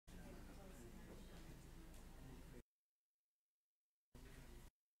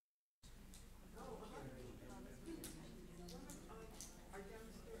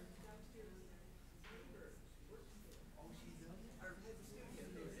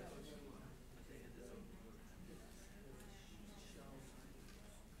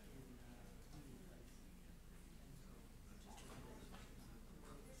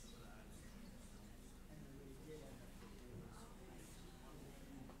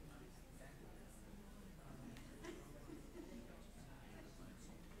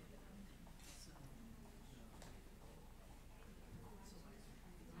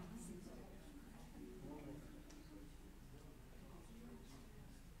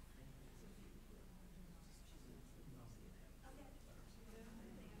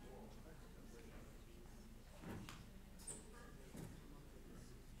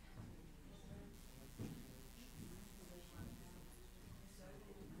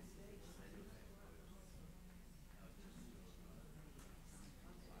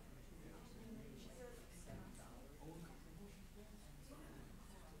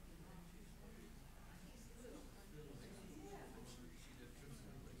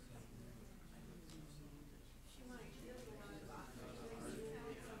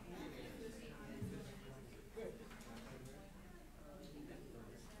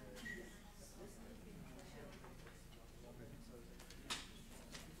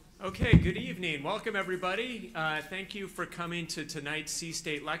Okay, good evening. Welcome, everybody. Thank you for coming to tonight's Sea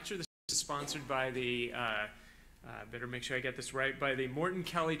State Lecture. This is sponsored by the, better make sure I get this right, by the Morton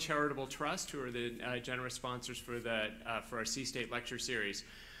Kelly Charitable Trust, who are the generous sponsors for our Sea State Lecture Series.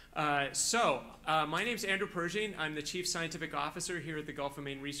 My name's Andrew Pershing. I'm the Chief Scientific Officer here at the Gulf of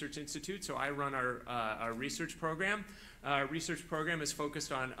Maine Research Institute, so I run our research program. Our research program is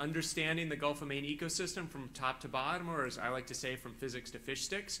focused on understanding the Gulf of Maine ecosystem from top to bottom, or as I like to say, from physics to fish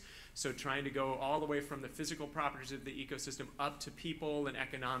sticks. So trying to go all the way from the physical properties of the ecosystem up to people and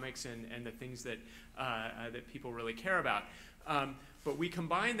economics and the things that, that people really care about. But we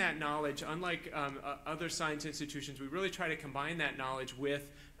combine that knowledge, unlike other science institutions, we really try to combine that knowledge with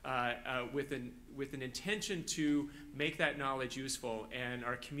an intention to make that knowledge useful. And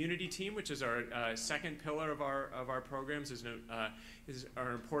our community team, which is our second pillar of our programs, is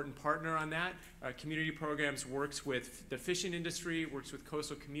our important partner on that. Community programs works with the fishing industry, works with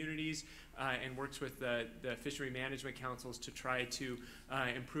coastal communities, and works with the fishery management councils to try to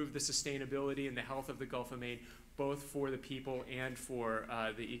improve the sustainability and the health of the Gulf of Maine, both for the people and for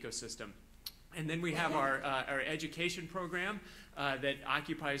the ecosystem. And then we have our education program that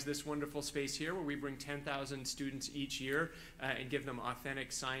occupies this wonderful space here, where we bring 10,000 students each year and give them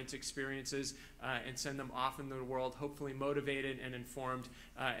authentic science experiences and send them off into the world, hopefully motivated and informed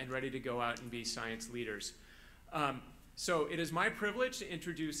and ready to go out and be science leaders. So it is my privilege to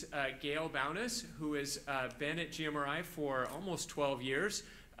introduce Gayle Bowness, who has been at GMRI for almost 12 years.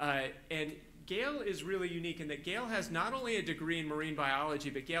 And Gayle is really unique in that Gayle has not only a degree in marine biology,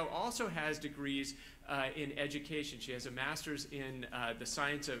 but Gayle also has degrees in education. She has a master's in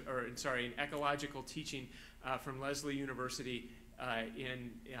in ecological teaching from Lesley University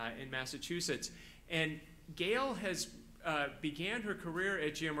in Massachusetts. And Gayle has began her career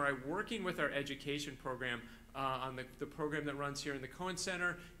at GMRI working with our education program on the program that runs here in the Cohen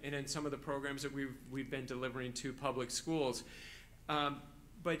Center and in some of the programs that we've been delivering to public schools.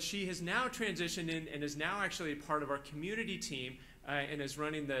 But she has now transitioned in and is now actually a part of our community team and is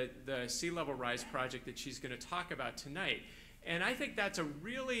running the sea level rise project that she's going to talk about tonight. And I think that's a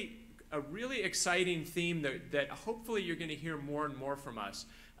really exciting theme that hopefully you're going to hear more and more from us.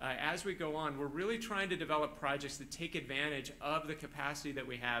 As we go on, we're really trying to develop projects that take advantage of the capacity that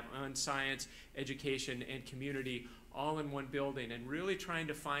we have on science, education, and community all in one building, and really trying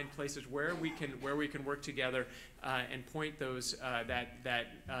to find places where we can work together and point those that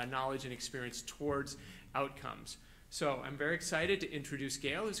knowledge and experience towards outcomes. So I'm very excited to introduce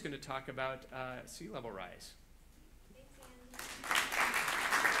Gayle, who's going to talk about sea level rise. Thanks,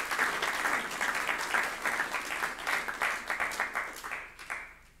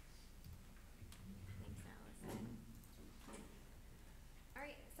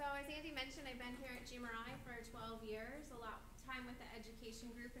 Andy. Mentioned, I've been here at GMRI for 12 years, a lot of time with the education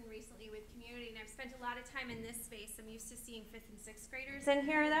group and recently with community, and I've spent a lot of time in this space. I'm used to seeing 5th and 6th graders in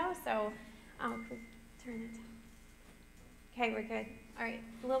here though, so turn it. Okay, we're good. All right,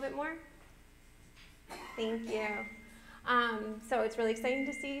 a little bit more. Thank you. So it's really exciting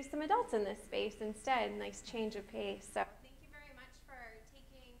to see some adults in this space instead. Nice change of pace. So thank you very much for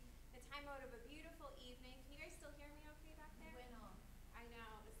taking the time out of a beautiful evening. Can you guys still hear me okay back there? I know.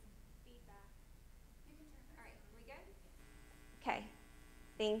 All right, we good? Okay,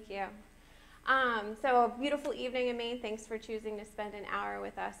 thank you. So a beautiful evening in Maine. Thanks for choosing to spend an hour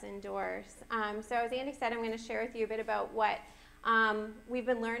with us indoors. So as Andy said, I'm going to share with you a bit about what we've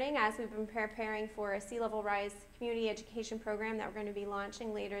been learning as we've been preparing for a sea level rise community education program that we're going to be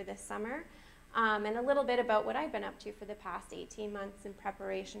launching later this summer, and a little bit about what I've been up to for the past 18 months in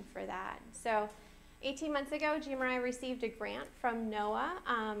preparation for that. So 18 months ago, GMRI received a grant from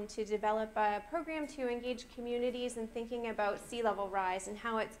NOAA to develop a program to engage communities in thinking about sea level rise and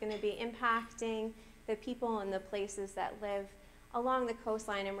how it's going to be impacting the people and the places that live along the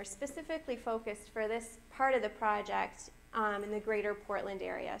coastline. And we're specifically focused for this part of the project in the greater Portland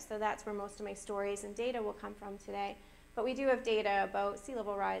area. So that's where most of my stories and data will come from today. But we do have data about sea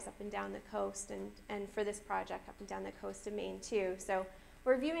level rise up and down the coast, and for this project up and down the coast of Maine too. So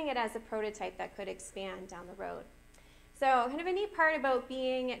we're viewing it as a prototype that could expand down the road. So kind of a neat part about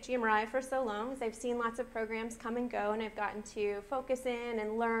being at GMRI for so long is I've seen lots of programs come and go, and I've gotten to focus in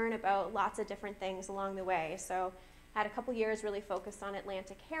and learn about lots of different things along the way. So I had a couple years really focused on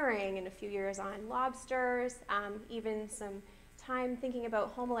Atlantic herring and a few years on lobsters, even some time thinking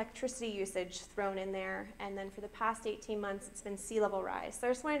about home electricity usage thrown in there. And then for the past 18 months, it's been sea level rise. So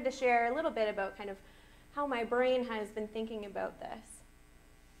I just wanted to share a little bit about kind of how my brain has been thinking about this.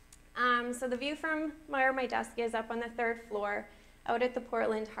 So the view from where my desk is up on the 3rd floor out at the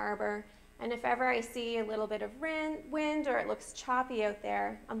Portland Harbor, And if ever I see a little bit of wind or it looks choppy out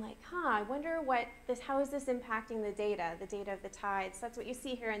there, I'm like, I wonder how is this impacting the data of the tides. So that's what you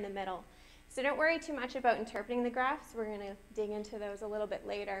see here in the middle. So don't worry too much about interpreting the graphs. We're going to dig into those a little bit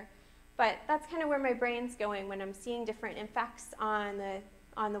later. But that's kind of where my brain's going when I'm seeing different effects on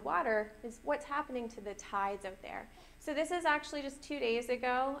the water, is what's happening to the tides out there. So this is actually just 2 days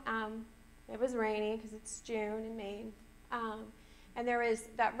ago. It was rainy because it's June in Maine. And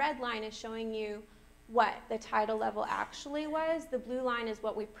that red line is showing you what the tidal level actually was. The blue line is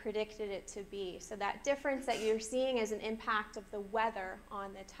what we predicted it to be. So that difference that you're seeing is an impact of the weather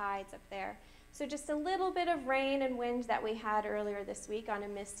on the tides up there. So just a little bit of rain and wind that we had earlier this week on a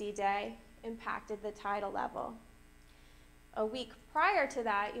misty day impacted the tidal level. A week prior to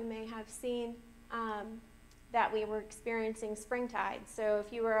that, you may have seen that we were experiencing spring tides. So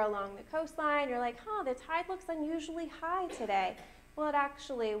if you were along the coastline, you're like, the tide looks unusually high today. Well, it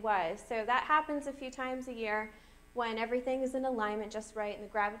actually was. So that happens a few times a year when everything is in alignment just right and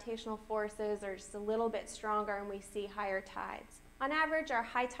the gravitational forces are just a little bit stronger and we see higher tides. On average, our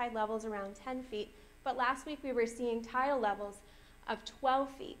high tide level is around 10 feet, but last week we were seeing tidal levels of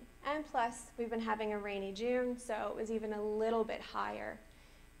 12 feet. And plus, we've been having a rainy June, so it was even a little bit higher.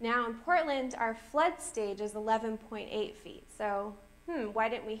 Now in Portland, our flood stage is 11.8 feet. So, why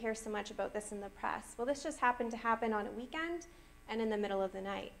didn't we hear so much about this in the press? Well, this just happened to happen on a weekend and in the middle of the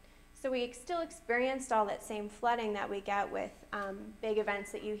night. So we still experienced all that same flooding that we get with big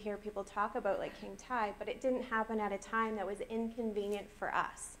events that you hear people talk about like King Tide, but it didn't happen at a time that was inconvenient for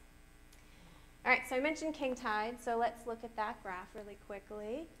us. All right, so I mentioned King Tide, so let's look at that graph really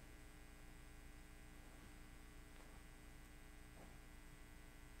quickly.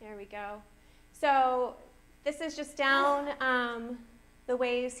 There we go. So this is just down the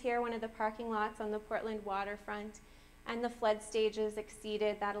ways here, one of the parking lots on the Portland waterfront, and the flood stages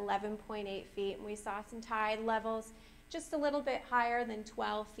exceeded that 11.8 feet, and we saw some tide levels just a little bit higher than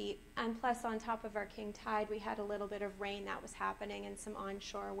 12 feet, and plus on top of our King Tide, we had a little bit of rain that was happening and some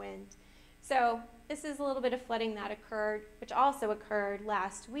onshore wind. So this is a little bit of flooding that occurred, which also occurred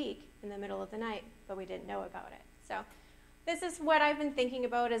last week in the middle of the night, but we didn't know about it. So this is what I've been thinking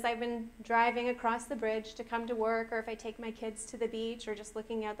about as I've been driving across the bridge to come to work, or if I take my kids to the beach, or just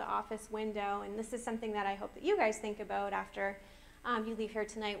looking out the office window. And this is something that I hope that you guys think about after you leave here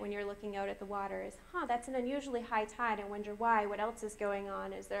tonight when you're looking out at the water is, that's an unusually high tide. I wonder why. What else is going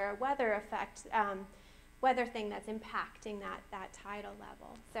on? Is there a weather effect, weather thing that's impacting that tidal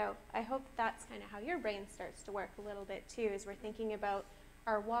level? So I hope that's kind of how your brain starts to work a little bit too, as we're thinking about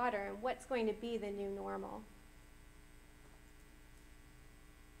our water and what's going to be the new normal.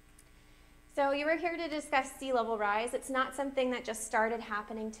 So you were here to discuss sea level rise. It's not something that just started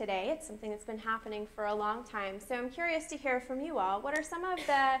happening today. It's something that's been happening for a long time. So I'm curious to hear from you all. What are some of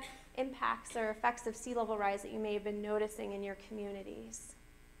the impacts or effects of sea level rise that you may have been noticing in your communities?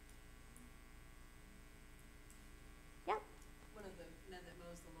 Yeah? One of the men that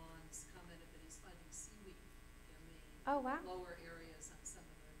mows the lawns commented that he's finding seaweed in Oh, the wow. lower areas on some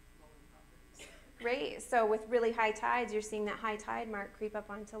of the lower properties. Great. So with really high tides, you're seeing that high tide mark creep up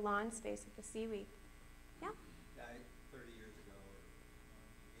onto lawn space with the seaweed. Yeah? Yeah, 30 years ago, or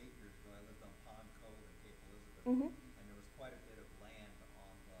 8 years ago, I lived on Pond Cove in Cape Elizabeth, Mm-hmm. and there was quite a bit of land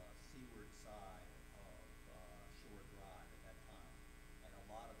on the seaward side of Shore Drive at that time, and a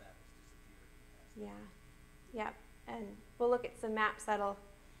lot of that has disappeared in the past. Yeah. Yep. And we'll look at some maps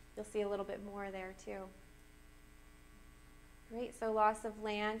you'll see a little bit more there too. Great. So loss of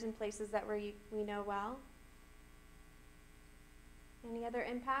land in places that we know well. Any other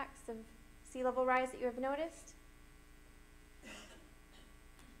impacts of sea level rise that you have noticed?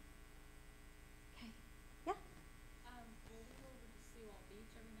 Okay. Yeah? Well, we go over to Seawall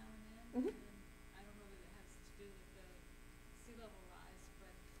Beach every now and then, Mhm. and I don't know that it has to do with the sea level rise,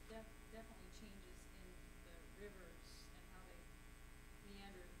 but definitely changes in the rivers and how they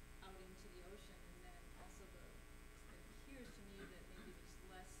meander out into the ocean, and then also it appears to me that maybe there's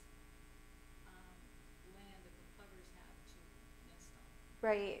less land that the plovers have to nest on.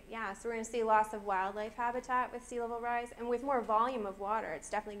 Right, yeah, so we're going to see loss of wildlife habitat with sea level rise, and with more volume of water, it's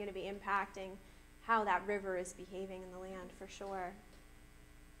definitely going to be impacting how that river is behaving in the land for sure.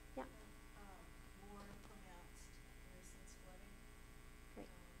 Yeah. More pronounced recent flooding. Great.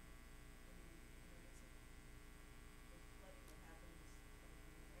 The flooding that happens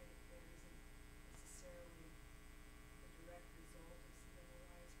right there isn't necessarily the direct result of sea level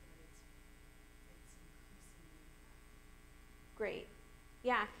rise, but it's increasing the impact. Great.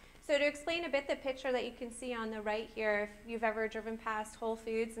 Yeah. So to explain a bit the picture that you can see on the right here, if you've ever driven past Whole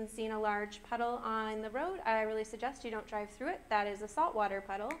Foods and seen a large puddle on the road, I really suggest you don't drive through it. That is a saltwater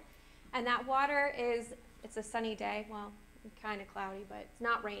puddle. And that water it's a sunny day, well, kind of cloudy, but it's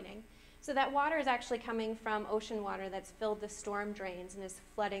not raining. So that water is actually coming from ocean water that's filled the storm drains and is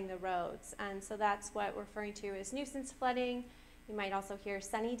flooding the roads. And so that's what we're referring to as nuisance flooding. You might also hear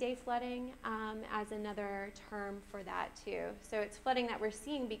sunny day flooding as another term for that too. So it's flooding that we're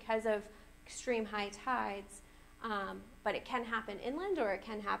seeing because of extreme high tides, but it can happen inland or it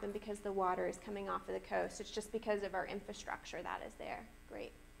can happen because the water is coming off of the coast. It's just because of our infrastructure that is there.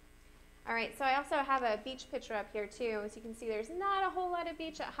 Great. All right, so I also have a beach picture up here too. As you can see, there's not a whole lot of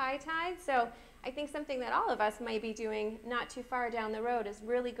beach at high tide, so I think something that all of us might be doing not too far down the road is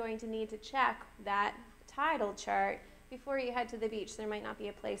really going to need to check that tidal chart before you head to the beach. There might not be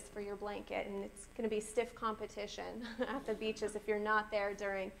a place for your blanket, and it's going to be stiff competition at the beaches if you're not there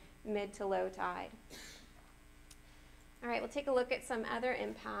during mid to low tide. All right, we'll take a look at some other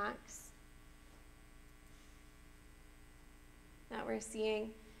impacts that we're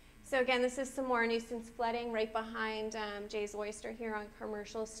seeing. So again, this is some more nuisance flooding right behind Jay's Oyster here on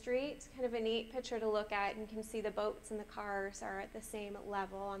Commercial Street. Kind of a neat picture to look at. You can see the boats and the cars are at the same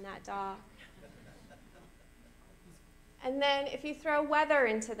level on that dock. And then if you throw weather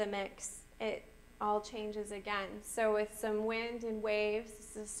into the mix, it all changes again. So with some wind and waves,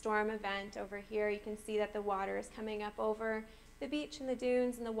 this is a storm event over here. You can see that the water is coming up over the beach and the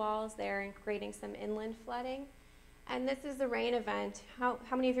dunes and the walls there and creating some inland flooding. And this is the rain event. How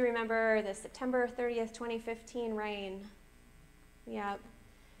many of you remember the September 30th, 2015 rain? Yep.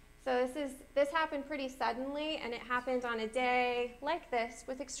 So this happened pretty suddenly, and it happened on a day like this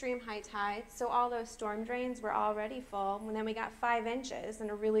with extreme high tides. So all those storm drains were already full. And then we got 5 inches in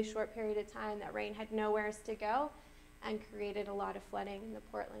a really short period of time. That rain had nowhere to go and created a lot of flooding in the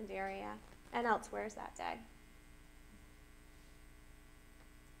Portland area and elsewhere that day.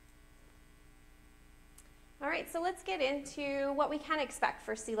 All right, so let's get into what we can expect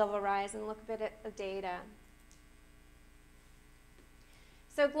for sea level rise and look a bit at the data.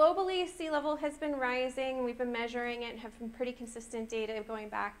 So globally, sea level has been rising. We've been measuring it and have some pretty consistent data going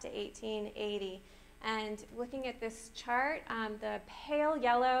back to 1880. And looking at this chart, the pale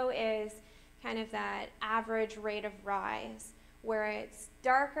yellow is kind of that average rate of rise. Where it's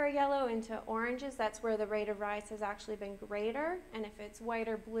darker yellow into oranges, that's where the rate of rise has actually been greater. And if it's white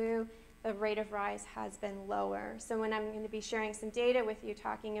or blue, the rate of rise has been lower. So when I'm going to be sharing some data with you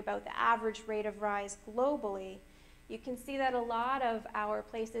talking about the average rate of rise globally, you can see that a lot of our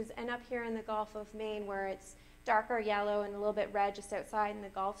places, and up here in the Gulf of Maine where it's darker yellow and a little bit red just outside in the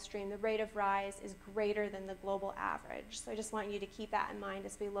Gulf Stream, the rate of rise is greater than the global average. So I just want you to keep that in mind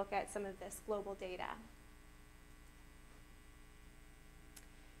as we look at some of this global data.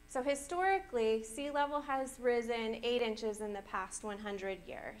 So historically, sea level has risen 8 inches in the past 100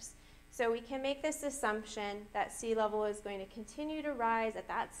 years. So we can make this assumption that sea level is going to continue to rise at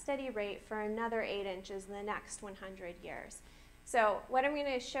that steady rate for another 8 inches in the next 100 years. So what I'm going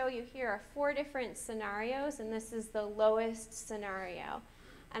to show you here are 4 different scenarios, and this is the lowest scenario.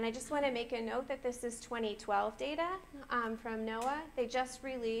 And I just want to make a note that this is 2012 data from NOAA. They just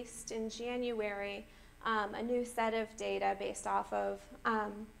released in January a new set of data based off of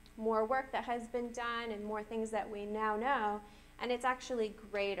more work that has been done and more things that we now know. And it's actually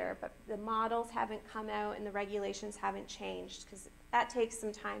greater, but the models haven't come out and the regulations haven't changed because that takes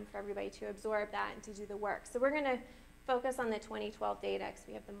some time for everybody to absorb that and to do the work. So we're going to focus on the 2012 data because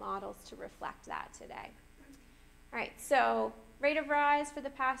we have the models to reflect that today. All right, so rate of rise for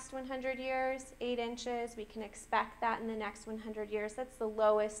the past 100 years, 8 inches. We can expect that in the next 100 years. That's the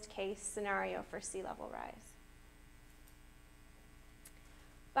lowest case scenario for sea level rise.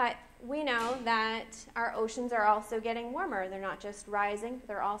 But we know that our oceans are also getting warmer. They're not just rising, but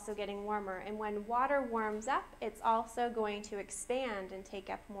they're also getting warmer. And when water warms up, it's also going to expand and take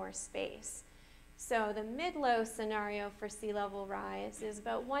up more space. So the mid-low scenario for sea level rise is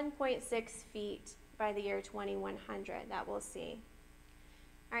about 1.6 feet by the year 2100 that we'll see.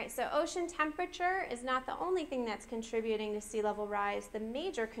 All right, so ocean temperature is not the only thing that's contributing to sea level rise. The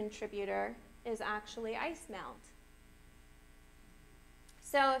major contributor is actually ice melt.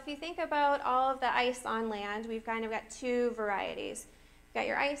 So if you think about all of the ice on land, we've kind of got 2 varieties. You've got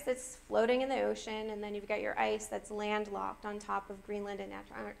your ice that's floating in the ocean, and then you've got your ice that's landlocked on top of Greenland and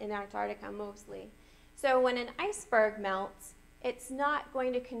Antarctica mostly. So when an iceberg melts, it's not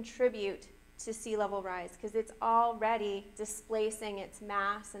going to contribute to sea level rise because it's already displacing its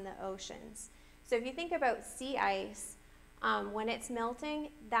mass in the oceans. So if you think about sea ice, when it's melting,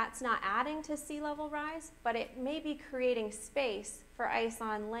 that's not adding to sea level rise, but it may be creating space for ice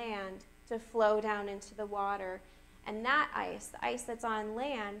on land to flow down into the water. And that ice, the ice that's on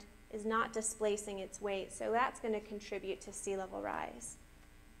land, is not displacing its weight, so that's going to contribute to sea level rise.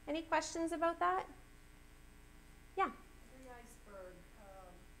 Any questions about that? Yeah. The iceberg, the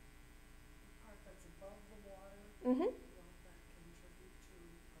part that's above the water, Mm-hmm. won't that contribute to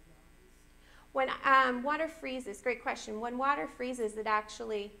a rise? When water freezes, great question. When water freezes, it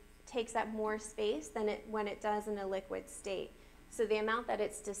actually takes up more space than when it does in a liquid state. So the amount that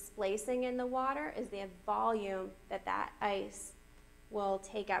it's displacing in the water is the volume that that ice will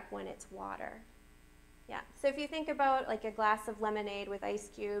take up when it's water. Yeah, so if you think about like a glass of lemonade with ice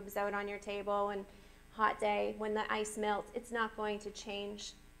cubes out on your table and hot day, when the ice melts, it's not going to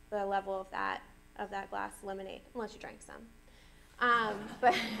change the level of that glass of lemonade, unless you drank some.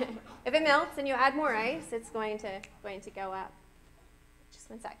 But if it melts and you add more ice, it's going to go up. Just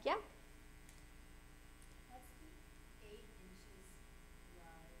one sec, yeah? What's the 8 inches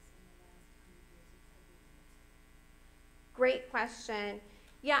rise in the last 100 years attributed to? Great question.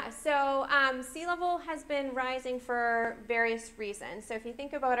 Yeah, so sea level has been rising for various reasons. So if you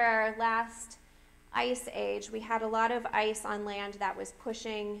think about our last ice age, we had a lot of ice on land that was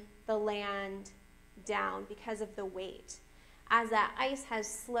pushing the land down because of the weight. As that ice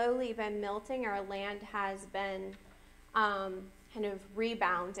has slowly been melting, our land has been kind of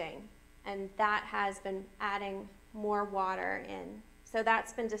rebounding, and that has been adding more water in. So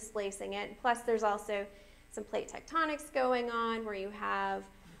that's been displacing it. Plus there's also some plate tectonics going on where you have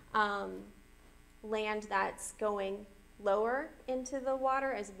land that's going lower into the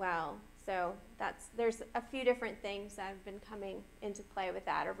water as well. So there's a few different things that have been coming into play with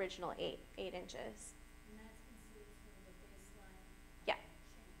that original 8 inches. And that's considered sort of a baseline Yeah. change.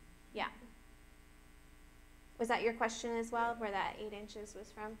 Yeah. Was that your question as well, where that 8 inches was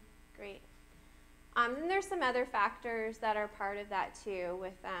from? Great. And there's some other factors that are part of that too,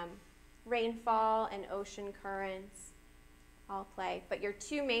 with rainfall and ocean currents all play. But your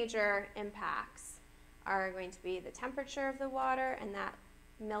two major impacts are going to be the temperature of the water and that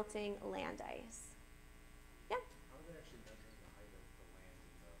melting land ice. Yeah? How are they actually measuring the height of the land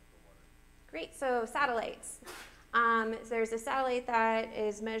and the water? Great, so satellites. There's a satellite that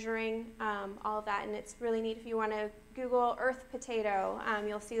is measuring all of that, and it's really neat. If you want to Google Earth potato,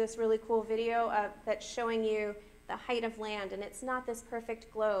 you'll see this really cool video that's showing you the height of land, and it's not this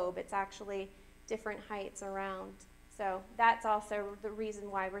perfect globe. It's actually different heights around. So that's also the reason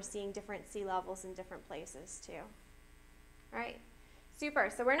why we're seeing different sea levels in different places too. All right,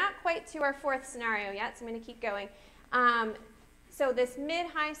 super. So we're not quite to our fourth scenario yet, so I'm going to keep going. So this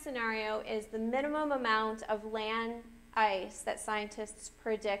mid-high scenario is the minimum amount of land ice that scientists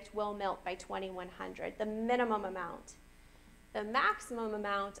predict will melt by 2100, the minimum amount. The maximum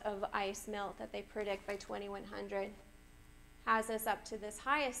amount of ice melt that they predict by 2100 has us up to this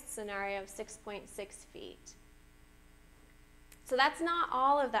highest scenario of 6.6 feet. So that's not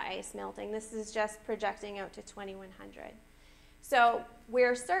all of the ice melting. This is just projecting out to 2100. So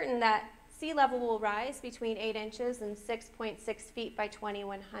we're certain that sea level will rise between 8 inches and 6.6 feet by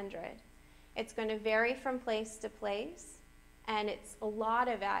 2100. It's going to vary from place to place, and a lot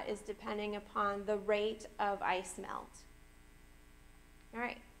of that is depending upon the rate of ice melt. All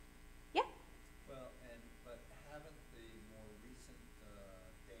right. Yeah? Well, but haven't the more recent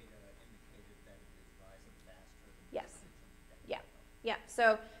data indicated that it is rising faster than Yes. predictions? Yeah. Yeah.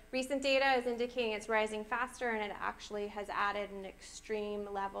 So recent data is indicating it's rising faster, and it actually has added an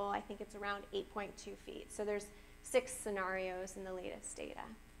extreme level. I think it's around 8.2 feet. So there's 6 scenarios in the latest data.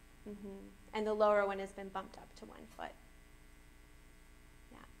 And the lower one has been bumped up to 1 foot.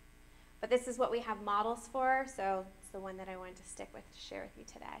 Yeah. But this is what we have models for, so it's the one that I wanted to stick with to share with you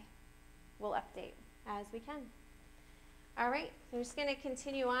today. We'll update as we can. All right, so we're just going to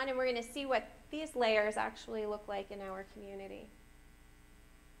continue on, and we're going to see what these layers actually look like in our community.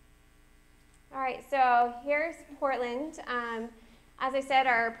 All right, so here's Portland. As I said,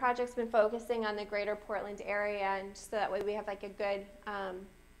 our project's been focusing on the greater Portland area, and so that way we have like a good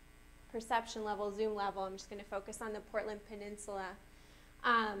perception level, zoom level. I'm just going to focus on the Portland Peninsula.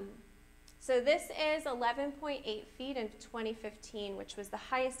 So this is 11.8 feet in 2015, which was the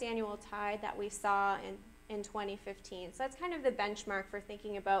highest annual tide that we saw in 2015. So that's kind of the benchmark for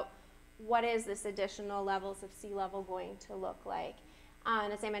thinking about what is this additional levels of sea level going to look like.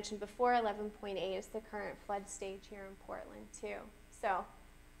 And as I mentioned before, 11.8 is the current flood stage here in Portland too. So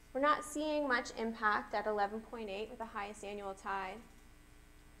we're not seeing much impact at 11.8 with the highest annual tide.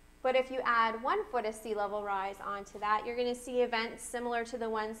 But if you add 1 foot of sea level rise onto that, you're going to see events similar to the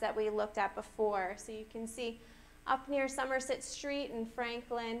ones that we looked at before. So you can see up near Somerset Street in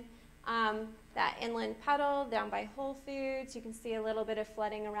Franklin, that inland puddle down by Whole Foods. You can see a little bit of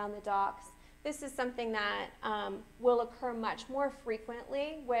flooding around the docks. This is something that will occur much more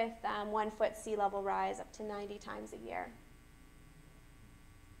frequently with 1 foot sea level rise up to 90 times a year.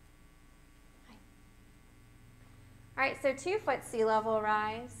 All right, so 2-foot sea level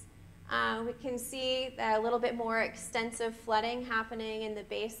rise. We can see a little bit more extensive flooding happening in the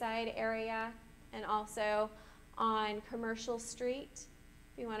Bayside area and also on Commercial Street.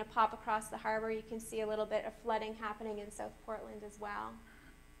 If you want to pop across the harbor, you can see a little bit of flooding happening in South Portland as well.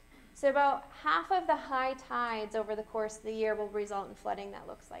 So about half of the high tides over the course of the year will result in flooding that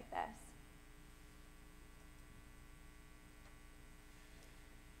looks like this.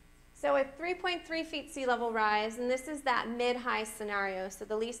 So with 3.3 feet sea level rise, and this is that mid-high scenario, so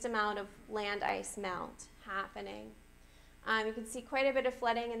the least amount of land ice melt happening. You can see quite a bit of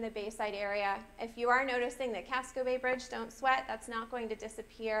flooding in the Bayside area. If you are noticing that Casco Bay Bridge, don't sweat, that's not going to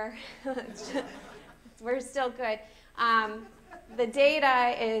disappear. We're still good. The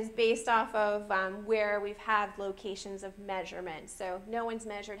data is based off of where we've had locations of measurement. So no one's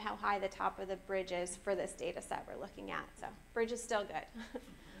measured how high the top of the bridge is for this data set we're looking at. So bridge is still good.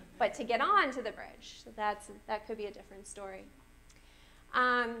 But to get on to the bridge, that could be a different story.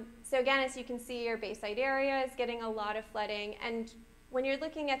 So again, as you can see, your Bayside area is getting a lot of flooding. And when you're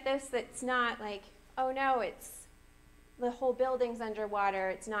looking at this, it's not like, oh no, it's the whole building's underwater.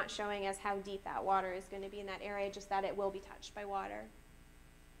 It's not showing us how deep that water is going to be in that area, just that it will be touched by water.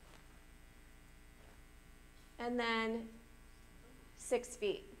 And then 6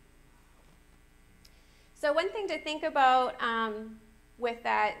 feet. So one thing to think about with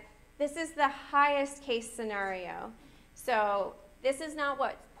that, this is the highest case scenario. So this is not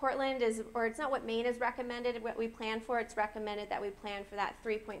what Portland is, or it's not what Maine is recommended, what we plan for. It's recommended that we plan for that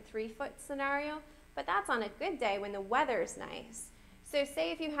 3.3 foot scenario, but that's on a good day when the weather's nice. So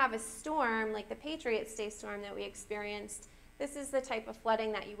say if you have a storm, like the Patriots Day storm that we experienced, this is the type of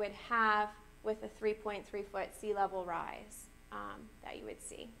flooding that you would have with a 3.3 foot sea level rise that you would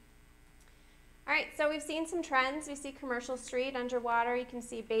see. All right, so we've seen some trends. We see Commercial Street underwater. You can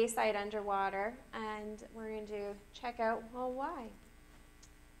see Bayside underwater. And we're going to check out, well, why?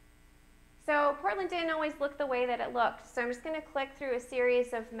 So Portland didn't always look the way that it looked. So I'm just going to click through a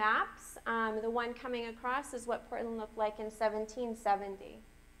series of maps. The one coming across is what Portland looked like in 1770.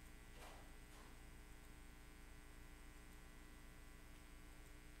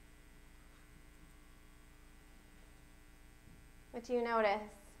 What do you notice?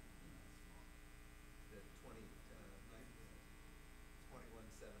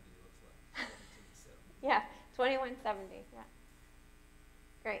 2170 looks like 1770. Yeah, 2170, yeah.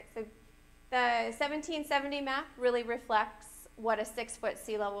 Great, so the 1770 map really reflects what a 6 foot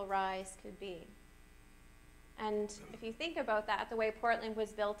sea level rise could be. And if you think about that, the way Portland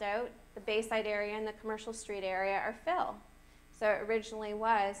was built out, the Bayside area and the Commercial Street area are fill. So it originally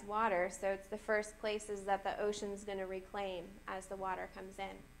was water, so it's the first places that the ocean's going to reclaim as the water comes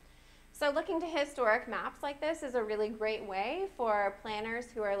in. So looking to historic maps like this is a really great way for planners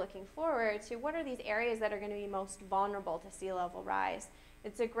who are looking forward to what are these areas that are going to be most vulnerable to sea level rise.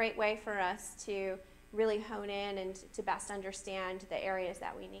 It's a great way for us to really hone in and to best understand the areas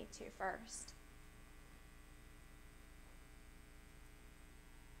that we need to first.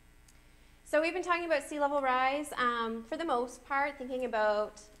 So we've been talking about sea level rise for the most part, thinking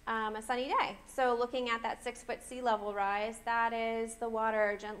about a sunny day. So looking at that 6 foot sea level rise, that is the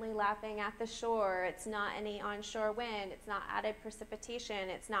water gently lapping at the shore. It's not any onshore wind. It's not added precipitation.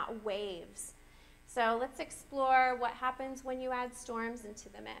 It's not waves. So let's explore what happens when you add storms into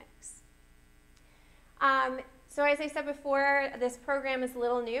the mix. So as I said before, this program is a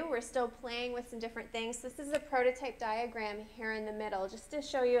little new. We're still playing with some different things. This is a prototype diagram here in the middle, just to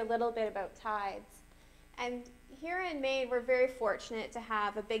show you a little bit about tides. And here in Maine, we're very fortunate to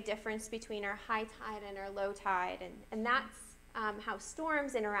have a big difference between our high tide and our low tide. And that's how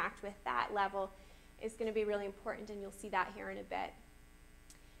storms interact with that level is going to be really important, and you'll see that here in a bit.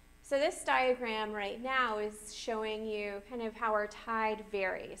 So this diagram right now is showing you kind of how our tide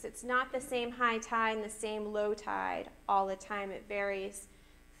varies. It's not the same high tide and the same low tide all the time. It varies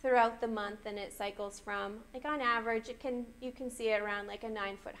throughout the month, and it cycles from, like on average, you can see it around like a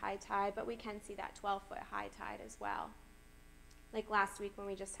 9 foot high tide, but we can see that 12 foot high tide as well. Like last week when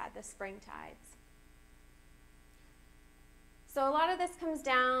we just had the spring tides. So a lot of this comes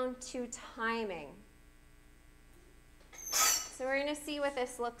down to timing. So we're going to see what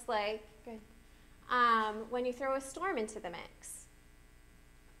this looks like when you throw a storm into the mix.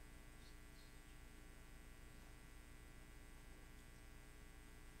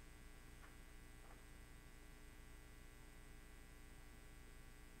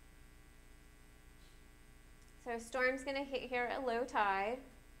 So a storm's going to hit here at low tide.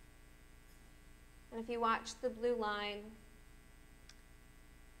 And if you watch the blue line,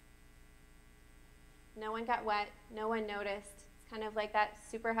 no one got wet, no one noticed. It's kind of like that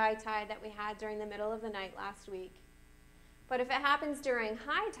super high tide that we had during the middle of the night last week. But if it happens during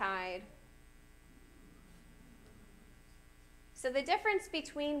high tide, so the difference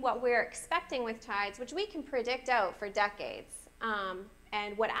between what we're expecting with tides, which we can predict out for decades,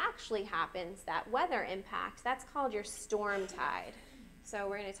 and what actually happens, that weather impact, that's called your storm tide. So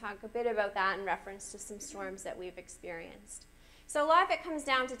we're going to talk a bit about that in reference to some storms that we've experienced. So a lot of it comes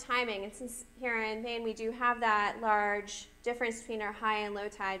down to timing, and since here in Maine we do have that large difference between our high and low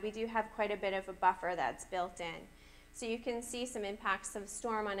tide, we do have quite a bit of a buffer that's built in. So you can see some impacts of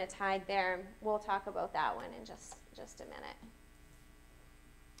storm on a tide there. We'll talk about that one in just a minute.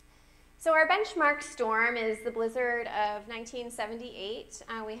 So our benchmark storm is the blizzard of 1978.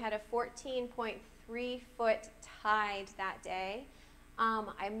 We had a 14.3-foot tide that day.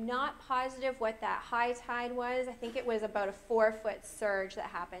 I'm not positive what that high tide was. I think it was about a 4-foot surge that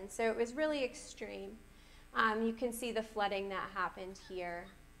happened. So it was really extreme. You can see the flooding that happened here.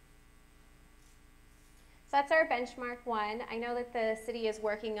 So that's our benchmark one. I know that the city is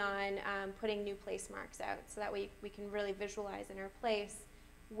working on putting new place marks out so that we can really visualize in our place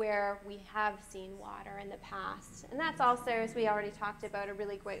where we have seen water in the past. And that's also, as we already talked about, a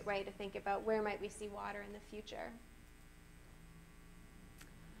really great way to think about where might we see water in the future.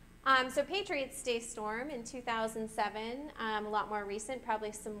 So Patriots Day storm in 2007, a lot more recent,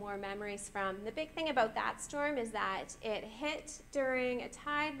 probably some more memories from. The big thing about that storm is that it hit during a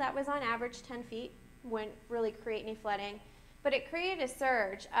tide that was on average 10 feet, wouldn't really create any flooding, but it created a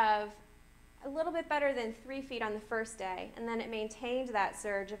surge of a little bit better than 3 feet on the first day, and then it maintained that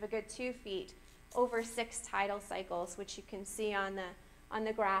surge of a good 2 feet over 6 tidal cycles, which you can see on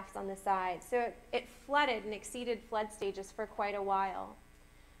the graphs on the side. So it flooded and exceeded flood stages for quite a while.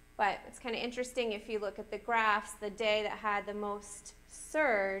 But it's kind of interesting if you look at the graphs, the day that had the most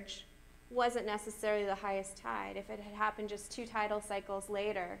surge wasn't necessarily the highest tide. If it had happened just 2 tidal cycles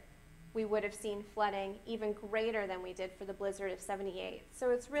later, we would have seen flooding even greater than we did for the blizzard of 78. So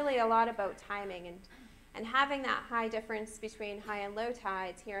it's really a lot about timing, and having that high difference between high and low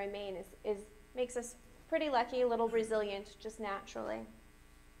tides here in Maine makes us pretty lucky, a little resilient just naturally.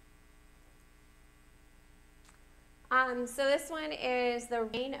 So this one is the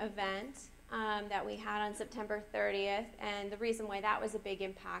rain event that we had on September 30th, and the reason why that was a big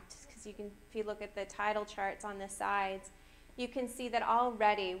impact is because if you look at the tidal charts on the sides, you can see that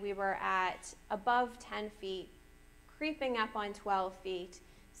already we were at above 10 feet, creeping up on 12 feet.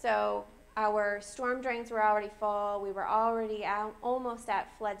 So our storm drains were already full. We were already almost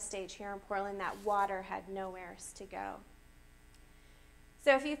at flood stage here in Portland. That water had nowhere to go.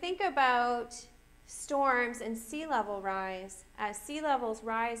 So if you think about storms and sea level rise, as sea level's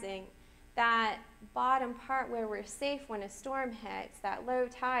rising, that bottom part where we're safe when a storm hits, that low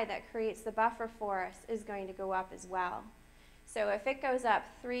tide that creates the buffer for us, is going to go up as well. So if it goes up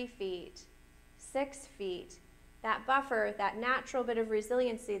 3 feet, 6 feet, that buffer, that natural bit of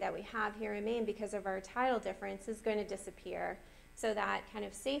resiliency that we have here in Maine because of our tidal difference, is going to disappear. So that kind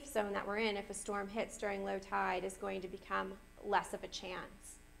of safe zone that we're in, if a storm hits during low tide, is going to become less of a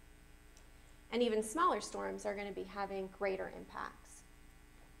chance. And even smaller storms are going to be having greater impacts.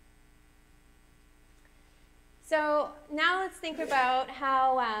 So now let's think about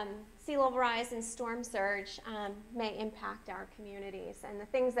how sea level rise and storm surge may impact our communities and the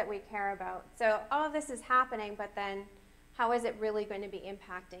things that we care about. So all of this is happening, but then how is it really going to be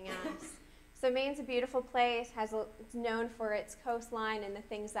impacting us? So Maine's a beautiful place, it's known for its coastline and the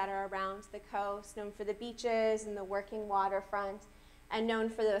things that are around the coast, known for the beaches and the working waterfront, and known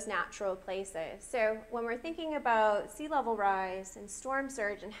for those natural places. So when we're thinking about sea level rise and storm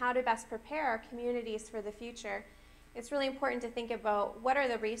surge and how to best prepare our communities for the future, it's really important to think about what are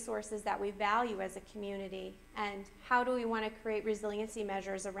the resources that we value as a community, and how do we want to create resiliency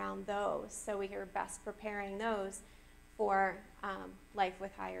measures around those so we are best preparing those for life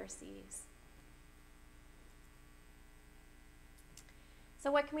with higher seas. So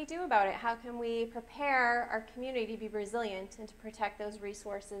what can we do about it? How can we prepare our community to be resilient and to protect those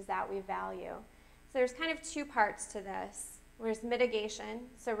resources that we value? So there's kind of 2 parts to this. There's mitigation,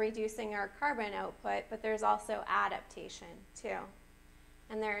 so reducing our carbon output, but there's also adaptation too.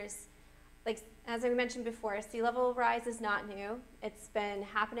 And there's, like, as I mentioned before, sea level rise is not new. It's been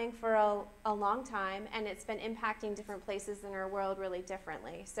happening for a long time, and it's been impacting different places in our world really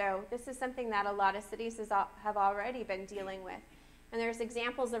differently. So this is something that a lot of cities have already been dealing with. And there's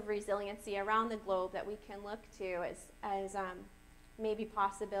examples of resiliency around the globe that we can look to as maybe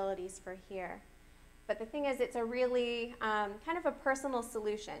possibilities for here. But the thing is, it's a really kind of a personal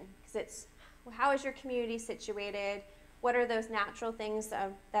solution, because it's how is your community situated? What are those natural things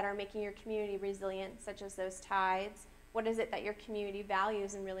that are making your community resilient, such as those tides? what is it that your community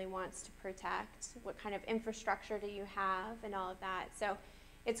values and really wants to protect? What kind of infrastructure do you have and all of that? So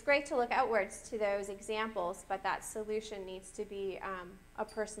it's great to look outwards to those examples, but that solution needs to be a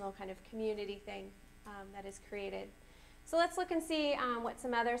personal kind of community thing that is created. So let's look and see what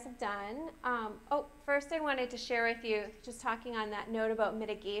some others have done. First I wanted to share with you, just talking on that note about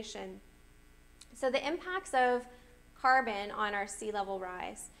mitigation. So the impacts of carbon on our sea level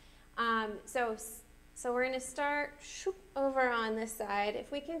rise. So we're going to start over on this side.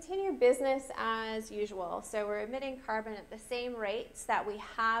 If we continue business as usual, so we're emitting carbon at the same rates that we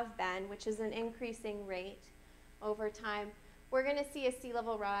have been, which is an increasing rate over time, we're going to see a sea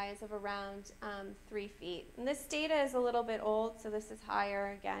level rise of around 3 feet. And this data is a little bit old, so this is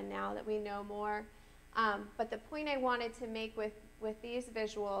higher again now that we know more. But the point I wanted to make with these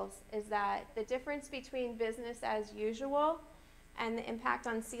visuals is that the difference between business as usual and the impact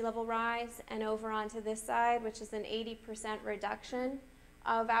on sea level rise and over onto this side, which is an 80% reduction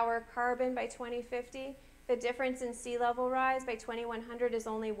of our carbon by 2050, the difference in sea level rise by 2100 is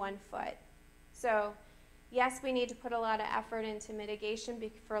only 1 foot. So yes, we need to put a lot of effort into mitigation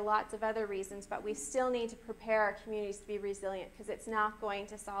for lots of other reasons, but we still need to prepare our communities to be resilient because it's not going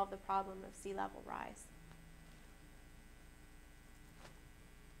to solve the problem of sea level rise.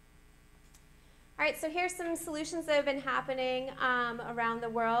 All right, so here's some solutions that have been happening around the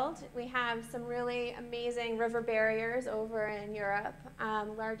world. We have some really amazing river barriers over in Europe.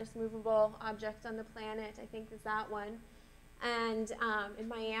 Largest movable object on the planet, I think, is that one. And in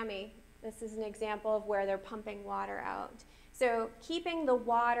Miami, this is an example of where they're pumping water out. So keeping the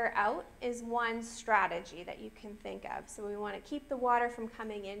water out is one strategy that you can think of. So we want to keep the water from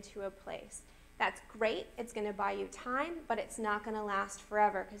coming into a place. That's great, it's going to buy you time, but it's not going to last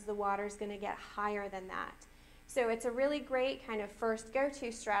forever because the water is going to get higher than that. So it's a really great kind of first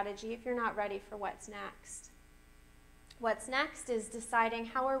go-to strategy if you're not ready for what's next. What's next is deciding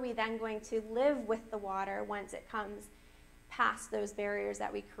how are we then going to live with the water once it comes past those barriers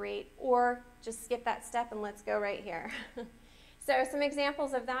that we create, or just skip that step and let's go right here. So some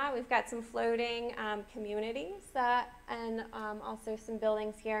examples of that, we've got some floating communities and also some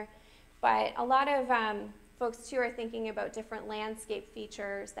buildings here. But a lot of folks, too, are thinking about different landscape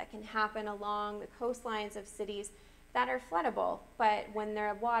features that can happen along the coastlines of cities that are floodable. But when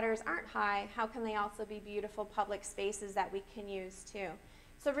their waters aren't high, how can they also be beautiful public spaces that we can use, too?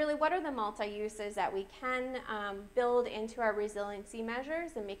 So really, what are the multi-uses that we can build into our resiliency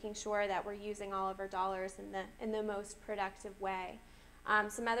measures and making sure that we're using all of our dollars in the most productive way?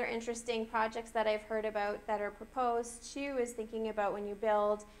 Some other interesting projects that I've heard about that are proposed, too, is thinking about when you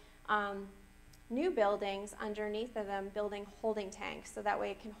build new buildings, underneath of them building holding tanks, so that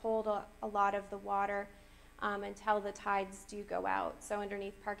way it can hold a lot of the water until the tides do go out. So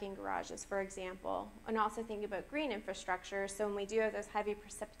underneath parking garages, for example. And also thinking about green infrastructure. So when we do have those heavy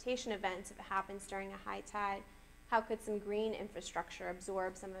precipitation events, if it happens during a high tide, how could some green infrastructure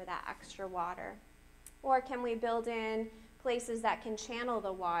absorb some of that extra water? Or can we build in places that can channel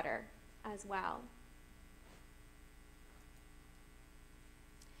the water as well?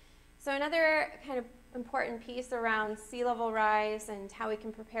 So another kind of important piece around sea level rise and how we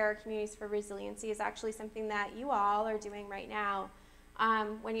can prepare our communities for resiliency is actually something that you all are doing right now.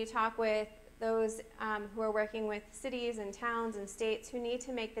 When you talk with those who are working with cities and towns and states who need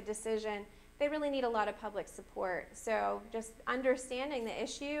to make the decision, they really need a lot of public support. So just understanding the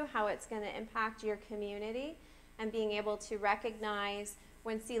issue, how it's going to impact your community, and being able to recognize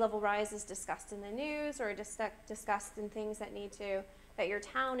when sea level rise is discussed in the news or discussed in things that your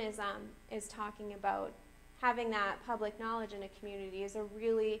town is talking about, having that public knowledge in a community is a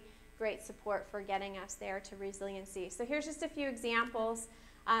really great support for getting us there to resiliency. So here's just a few examples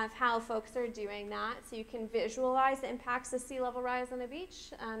of how folks are doing that, so you can visualize the impacts of sea level rise on a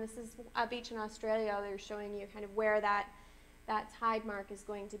beach. This is a beach in Australia. They're showing you kind of where that tide mark is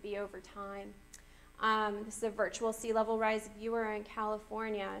going to be over time. This is a virtual sea level rise viewer in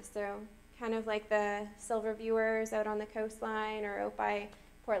California. So kind of like the silver viewers out on the coastline or out by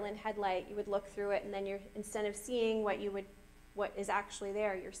Portland Headlight, you would look through it, and then instead of seeing what is actually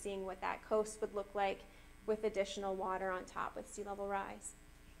there, you're seeing what that coast would look like with additional water on top with sea level rise.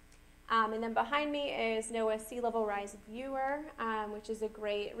 And then behind me is NOAA's Sea Level Rise Viewer, which is a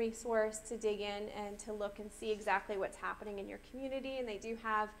great resource to dig in and to look and see exactly what's happening in your community. And they do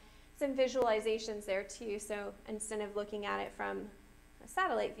have some visualizations there too, so instead of looking at it from a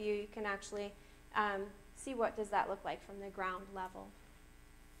satellite view, you can actually see what does that look like from the ground level.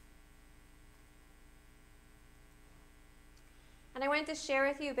 And I wanted to share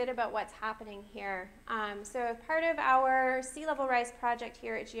with you a bit about what's happening here. So part of our sea level rise project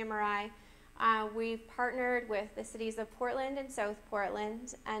here at GMRI, we've partnered with the cities of Portland and South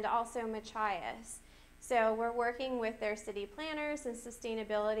Portland and also Machias. So we're working with their city planners and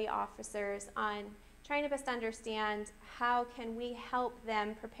sustainability officers on trying to best understand how can we help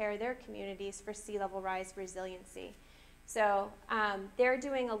them prepare their communities for sea level rise resiliency. So they're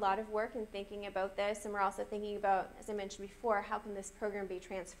doing a lot of work in thinking about this, and we're also thinking about, as I mentioned before, how can this program be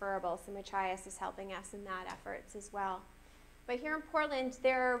transferable? So Machias is helping us in that efforts as well. But here in Portland,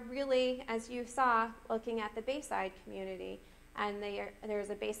 they're really, as you saw, looking at the Bayside community. And there's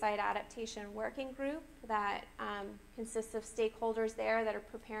a Bayside Adaptation Working Group that consists of stakeholders there that are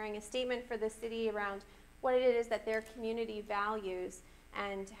preparing a statement for the city around what it is that their community values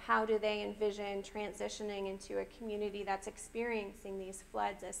and how do they envision transitioning into a community that's experiencing these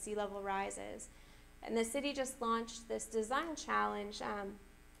floods as sea level rises. And the city just launched this design challenge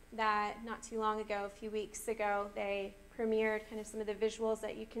that not too long ago, a few weeks ago, they premiered kind of some of the visuals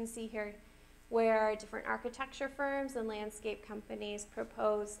that you can see here, where different architecture firms and landscape companies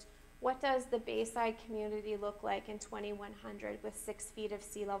proposed what does the Bayside community look like in 2100 with 6 feet of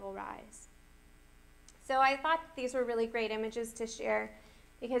sea level rise. So I thought these were really great images to share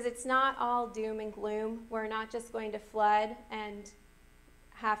because it's not all doom and gloom. We're not just going to flood and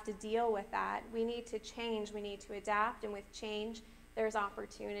have to deal with that. We need to change, we need to adapt, and with change, there's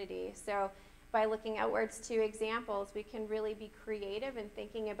opportunity. So by looking outwards to examples, we can really be creative in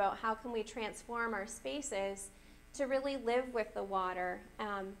thinking about how can we transform our spaces to really live with the water.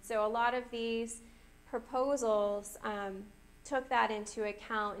 So a lot of these proposals took that into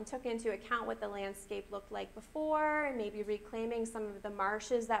account and took into account what the landscape looked like before, and maybe reclaiming some of the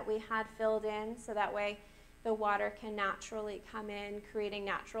marshes that we had filled in so that way the water can naturally come in, creating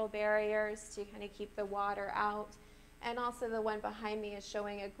natural barriers to kind of keep the water out. And also the one behind me is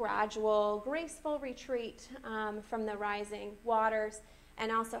showing a gradual, graceful retreat from the rising waters,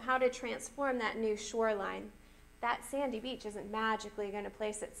 and also how to transform that new shoreline. That sandy beach isn't magically going to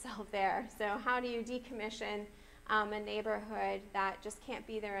place itself there. So how do you decommission a neighborhood that just can't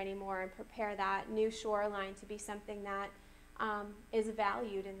be there anymore and prepare that new shoreline to be something that is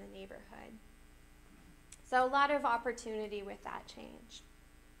valued in the neighborhood? So a lot of opportunity with that change.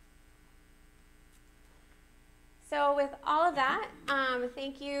 So with all of that,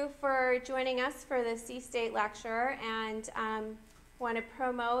 thank you for joining us for the Sea State Lecture, and want to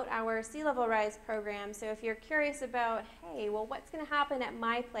promote our sea level rise program. So if you're curious about, hey, well, what's going to happen at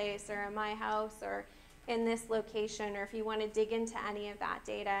my place or at my house or in this location, or if you want to dig into any of that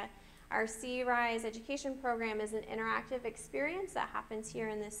data, our Sea Rise education program is an interactive experience that happens here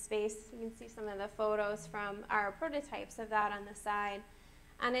in this space. You can see some of the photos from our prototypes of that on the side.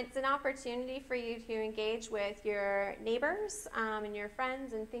 And it's an opportunity for you to engage with your neighbors and your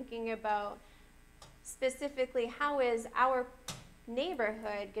friends and thinking about specifically how is our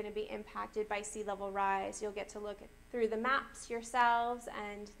neighborhood going to be impacted by sea level rise. You'll get to look through the maps yourselves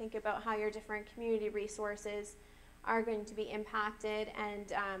and think about how your different community resources are going to be impacted,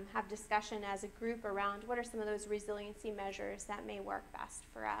 and have discussion as a group around what are some of those resiliency measures that may work best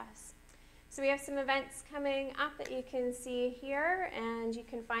for us. So we have some events coming up that you can see here, and you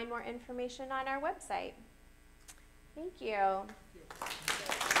can find more information on our website. Thank you.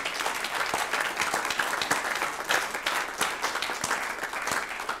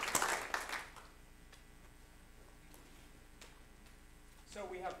 So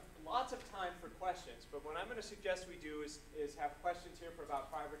we have lots of time for questions, but what I'm going to suggest we do is have questions here for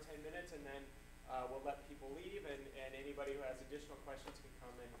about 5 or 10 minutes, and then we'll let people leave, and anybody who has additional questions can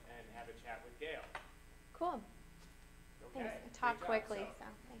come and have a chat with Gayle. Cool. Okay. Thanks. I talk quickly, so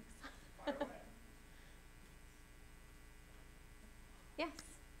thanks. Fire away. Yes.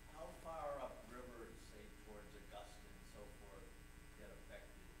 How far up rivers, say towards Augusta and so forth, get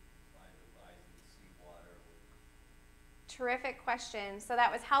affected by the rise of the seawater? Terrific question. So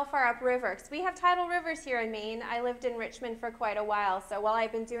that was how far upriver? Because we have tidal rivers here in Maine. I lived in Richmond for quite a while, so while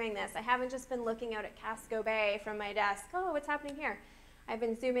I've been doing this, I haven't just been looking out at Casco Bay from my desk. Oh, what's happening here? I've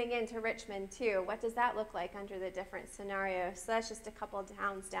been zooming into Richmond too. What does that look like under the different scenarios? So that's just a couple of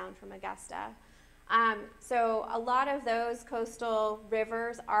towns down from Augusta. So a lot of those coastal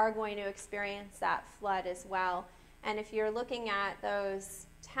rivers are going to experience that flood as well. And if you're looking at those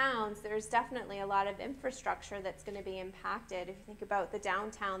towns, there's definitely a lot of infrastructure that's going to be impacted. If you think about the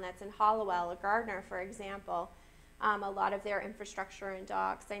downtown that's in Hollowell or Gardner, for example, a lot of their infrastructure and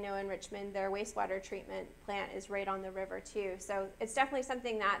docks. I know in Richmond, their wastewater treatment plant is right on the river too. So it's definitely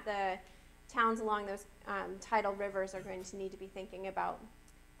something that the towns along those tidal rivers are going to need to be thinking about.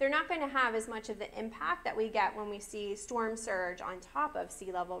 They're not going to have as much of the impact that we get when we see storm surge on top of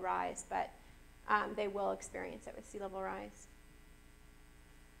sea level rise, but they will experience it with sea level rise.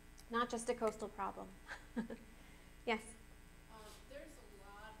 Not just a coastal problem. Yes. There's a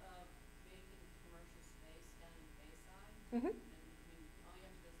lot of vacant commercial space down in Bayside. Mm-hmm. And I mean, all you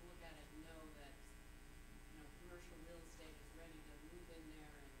have to do is look at it and know that, commercial real estate is ready to move in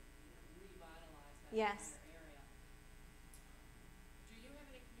there and, revitalize that Yes. entire area. Do you have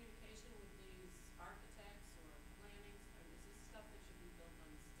any communication with these architects or plannings? Or is this stuff that should be built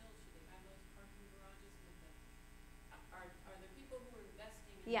on stilts? Should they have those parking garages with the, are the people who are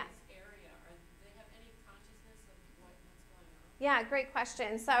investing in Yeah. this area, do they have any consciousness of what's going on? Yeah, great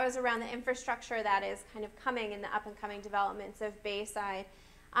question. So I was around the infrastructure that is kind of coming in the up and coming developments of Bayside.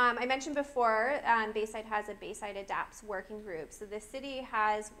 I mentioned before, Bayside has a Bayside Adapts working group. So the city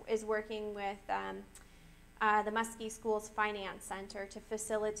is working with the Muskie Schools Finance Center to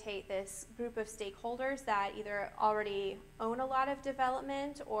facilitate this group of stakeholders that either already own a lot of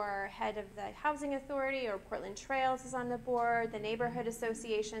development, or head of the housing authority, or Portland Trails is on the board. The neighborhood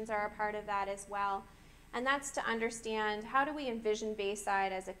associations are a part of that as well. And that's to understand, how do we envision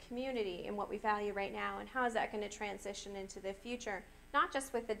Bayside as a community and what we value right now, and how is that going to transition into the future, not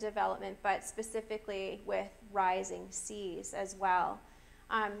just with the development, but specifically with rising seas as well.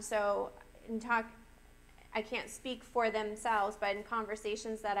 I can't speak for themselves, but in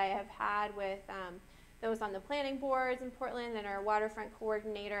conversations that I have had with those on the planning boards in Portland and our waterfront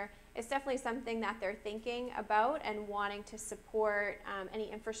coordinator, it's definitely something that they're thinking about and wanting to support any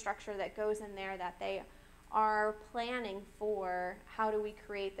infrastructure that goes in there that they are planning for. How do we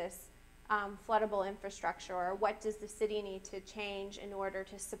create this floodable infrastructure, or what does the city need to change in order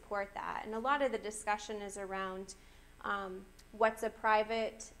to support that? And a lot of the discussion is around what's a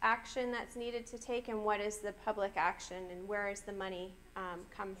private action that's needed to take, and what is the public action, and where is the money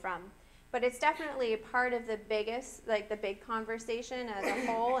come from. But it's definitely part of the biggest, like the big conversation as a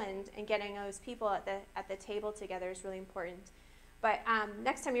whole, and getting those people at the table together is really important. But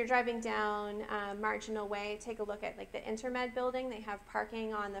next time you're driving down Marginal Way, take a look at like the Intermed building. They have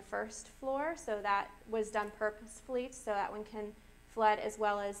parking on the first floor, so that was done purposefully so that one can flood, as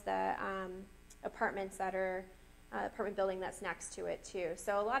well as the apartments that are apartment building that's next to it too.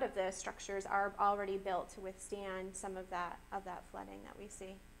 So a lot of the structures are already built to withstand some of that flooding that we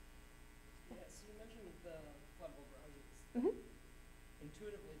see. Yeah, so you mentioned the floodable garages. Mm-hmm.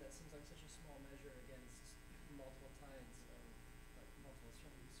 Intuitively, that seems like such a small measure against multiple tides of multiple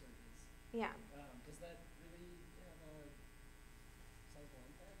storm surges. Yeah. Does that really have a sizable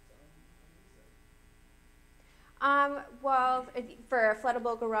impact on these? Well, for a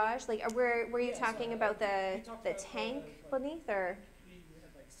floodable garage, like, were you Yeah, talking so, about the you talked the about tank the, beneath, or? We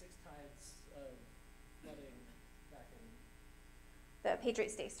had like 6 tides of flooding back in The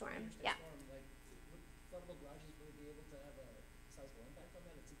Patriot State Storm? Patriot Yeah. Storm. Like, would floodable garages really be able to have a sizable impact on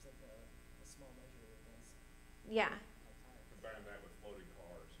that? It seems like a small measure against Yeah. high tide. Combine that with floating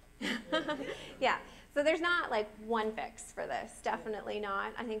cars. Yeah. So there's not like one fix for this, definitely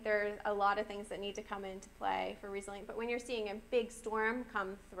not. I think there's a lot of things that need to come into play for resilient. But when you're seeing a big storm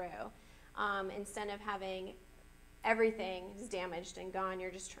come through, instead of having everything is damaged and gone,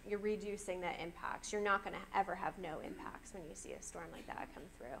 you're reducing the impacts. You're not going to ever have no impacts when you see a storm like that come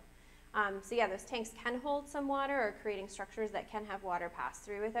through. So yeah, those tanks can hold some water, or creating structures that can have water pass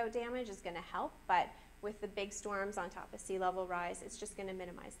through without damage is going to help. But with the big storms on top of sea level rise, it's just going to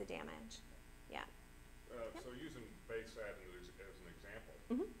minimize the damage. Yeah. So using Bayside as an example,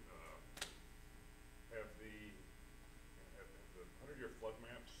 Mhm. have the 100-year flood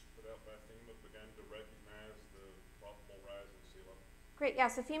maps put out by FEMA begun to recognize the probable rise in sea level? Great. Yeah.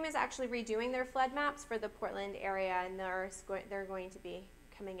 So FEMA is actually redoing their flood maps for the Portland area, and they're going to be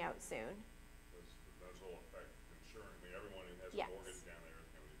coming out soon. Those will affect insurance. I mean, everyone who has Yes. a mortgage down there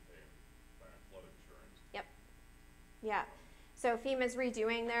is going to be paying flood insurance. Yep. Yeah. So FEMA's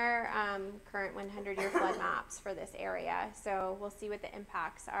redoing their current 100-year flood maps for this area. So we'll see what the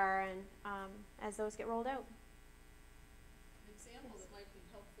impacts are, and as those get rolled out. An example that might be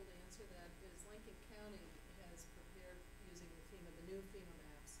helpful to answer that is Lincoln County has prepared, using the new FEMA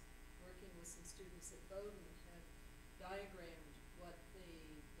maps, working with some students at Bowden, have diagrammed what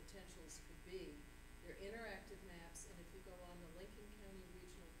the potentials could be. They're interactive maps, and if you go on the Lincoln County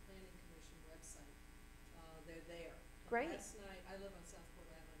Regional Planning Commission website, they're there. And Great. last night, I live on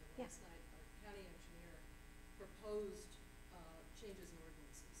Southport Island, and Yeah. last night our county engineer proposed changes in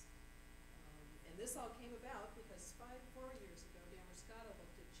ordinances. And this all came about because 4 years ago, Dan Moscato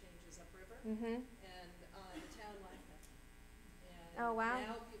looked at changes upriver, Mm-hmm. and the town liked them. And Oh, wow.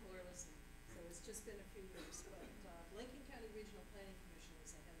 now people are listening. So it's just been a few years, but Lincoln County Regional Planning Commission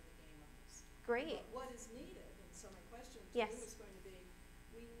is ahead of the game on this. Great. But what is needed, and so my question to Yes. you is going to be,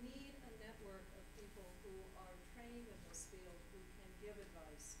 we need a network of people who are trained in this field, who can give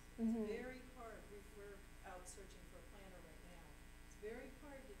advice, Mhm. It's very hard, we're out searching for a planner right now. It's very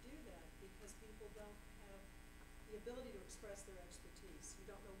hard to do that because people don't have the ability to express their expertise. You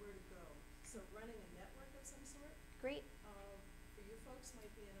don't know where to go. So running a network of some sort, Great. for you folks might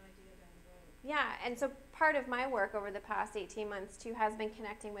be an idea down the road. Yeah, and so part of my work over the past 18 months too has been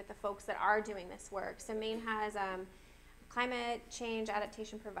connecting with the folks that are doing this work. So Maine has climate change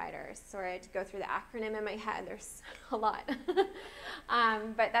adaptation providers. Sorry, to go through the acronym in my head, there's a lot.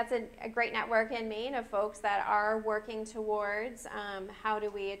 But that's a great network in Maine of folks that are working towards how do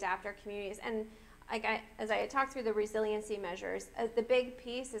we adapt our communities. And as I had talked through the resiliency measures, the big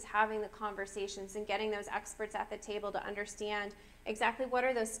piece is having the conversations and getting those experts at the table to understand exactly what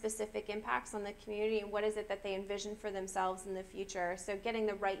are those specific impacts on the community and what is it that they envision for themselves in the future. So getting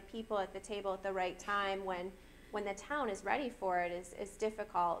the right people at the table at the right time when the town is ready for it is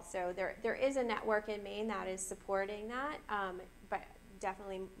difficult. So there is a network in Maine that is supporting that, but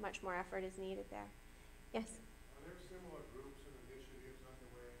definitely much more effort is needed there. Yes? Are there similar groups and initiatives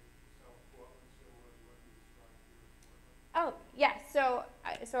underway in South Portland, similar to what you described here in Portland? Oh, yes. So,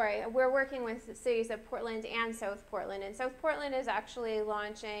 sorry, we're working with the cities of Portland and South Portland. And South Portland is actually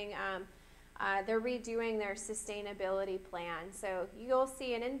launching, they're redoing their sustainability plan. So you'll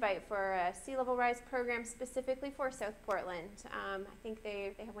see an invite for a sea level rise program specifically for South Portland. I think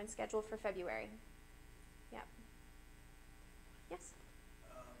they have one scheduled for February. Yep. Yes?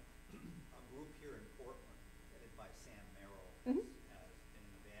 A group here in Portland, headed by Sam Merrill, Mhm. has been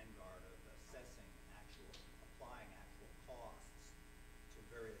in the vanguard of applying actual costs to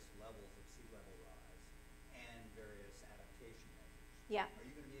various levels of sea level rise and various adaptation measures. Yeah. Are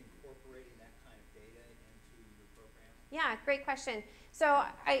you going to be incorporating that kind of data into your program? Yeah, great question. So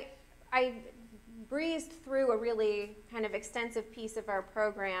I breezed through a really kind of extensive piece of our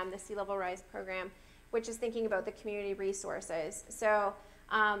program, the Sea Level Rise program, which is thinking about the community resources. So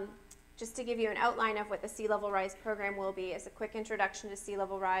just to give you an outline of what the Sea Level Rise program will be is a quick introduction to sea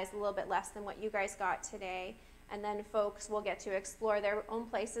level rise, a little bit less than what you guys got today. And then folks will get to explore their own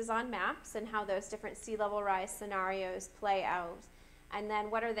places on maps and how those different sea level rise scenarios play out. And then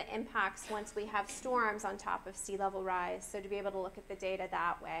what are the impacts once we have storms on top of sea level rise, so to be able to look at the data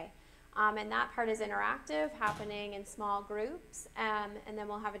that way. And that part is interactive, happening in small groups, and then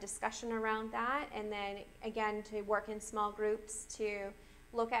we'll have a discussion around that, and then again to work in small groups to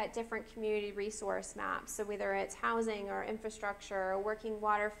look at different community resource maps, so whether it's housing or infrastructure or working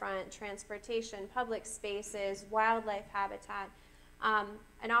waterfront, transportation, public spaces, wildlife habitat,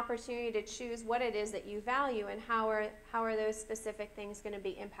 an opportunity to choose what it is that you value and how are those specific things going to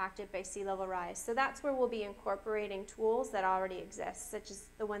be impacted by sea level rise. So that's where we'll be incorporating tools that already exist, such as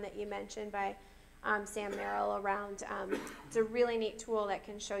the one that you mentioned by Sam Merrill around, it's a really neat tool that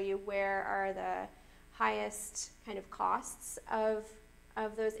can show you where are the highest kind of costs of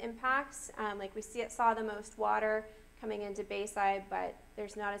those impacts. Like we saw the most water coming into Bayside, but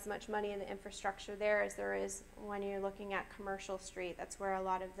there's not as much money in the infrastructure there as there is when you're looking at Commercial Street. That's where a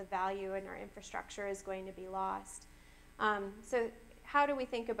lot of the value in our infrastructure is going to be lost. So how do we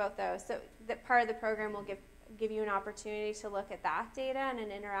think about those? So that part of the program will give you an opportunity to look at that data in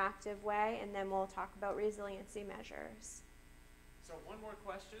an interactive way, and then we'll talk about resiliency measures. So one more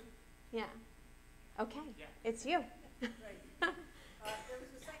question. Yeah. Okay. Yeah. It's you. Right. There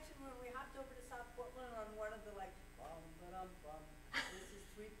was a section when we hopped over to South Portland on one of the this is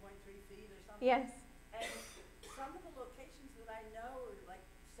 3.3 feet or something. Yes. And some of the locations that I know are like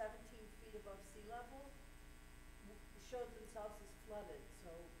 17 feet above sea level showed themselves as flooded. So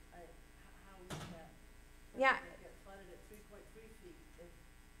how is that? Yeah. They get flooded at 3.3 feet if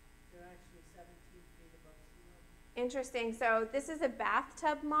they're actually 17 feet above sea level. Interesting. So this is a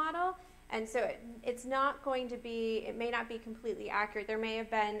bathtub model, and so it's not going to be, it may not be completely accurate. There may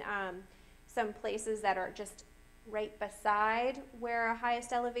have been some places that are just right beside where our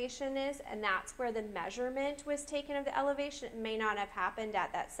highest elevation is, and that's where the measurement was taken of the elevation. It may not have happened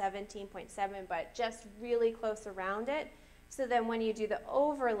at that 17.7, but just really close around it. So then when you do the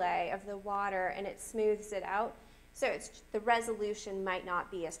overlay of the water and it smooths it out, so the resolution might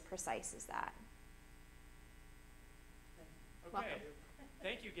not be as precise as that. Okay. Welcome.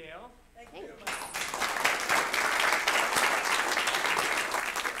 Thank you, Gayle. Thank Thank you.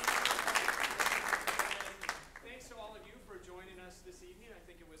 Thanks to all of you for joining us this evening. I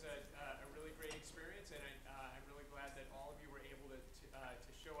think it was a really great experience, and I'm really glad that all of you were able to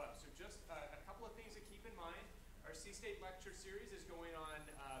show up. So just a couple of things to keep in mind. Our Sea State Lecture Series is going on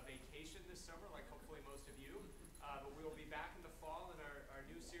vacation this summer, like hopefully most of you. But we will be back in the fall, and our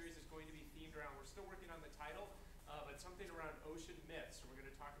new series is going to be themed around, we're still working on the title, but something around ocean myths. So we're going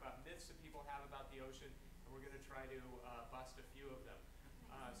to talk about myths that people have about the ocean, and we're going to try to bust a few of them.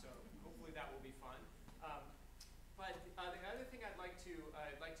 So hopefully that will be fun. But the other thing I'd like to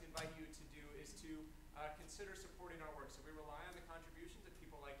invite you to do is to consider supporting our work. So we rely on the contributions of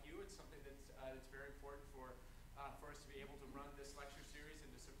people like you. It's something that's very important for us to be able to run this lecture series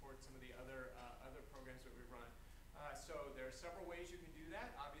and to support some of the other programs that we run. So there are several ways you can do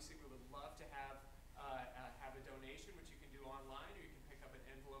that. Obviously, we would love to have a donation, which you can do online, or you can pick up an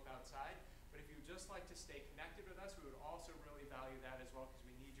envelope outside. But if you would just like to stay connected with us, we would also really value that as well, because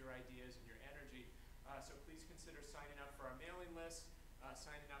we need your ideas and your energy. So please consider signing up for our mailing list,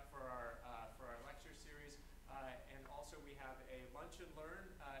 signing up for our lecture series, and also we have a lunch and learn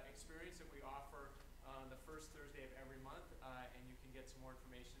experience that we offer on the first Thursday of every month, and you can get some more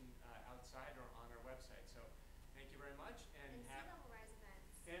information outside or on our website. So thank you very much. And sea level rise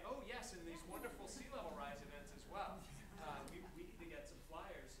events. And oh yes, and these wonderful sea level rise events as well. We need to get some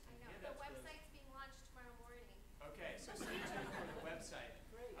flyers. I know. And The handouts for those. website's being launched tomorrow morning. Okay, so stay tuned for the website.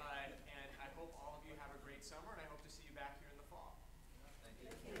 Great. And I hope all of you have a great summer, and I hope to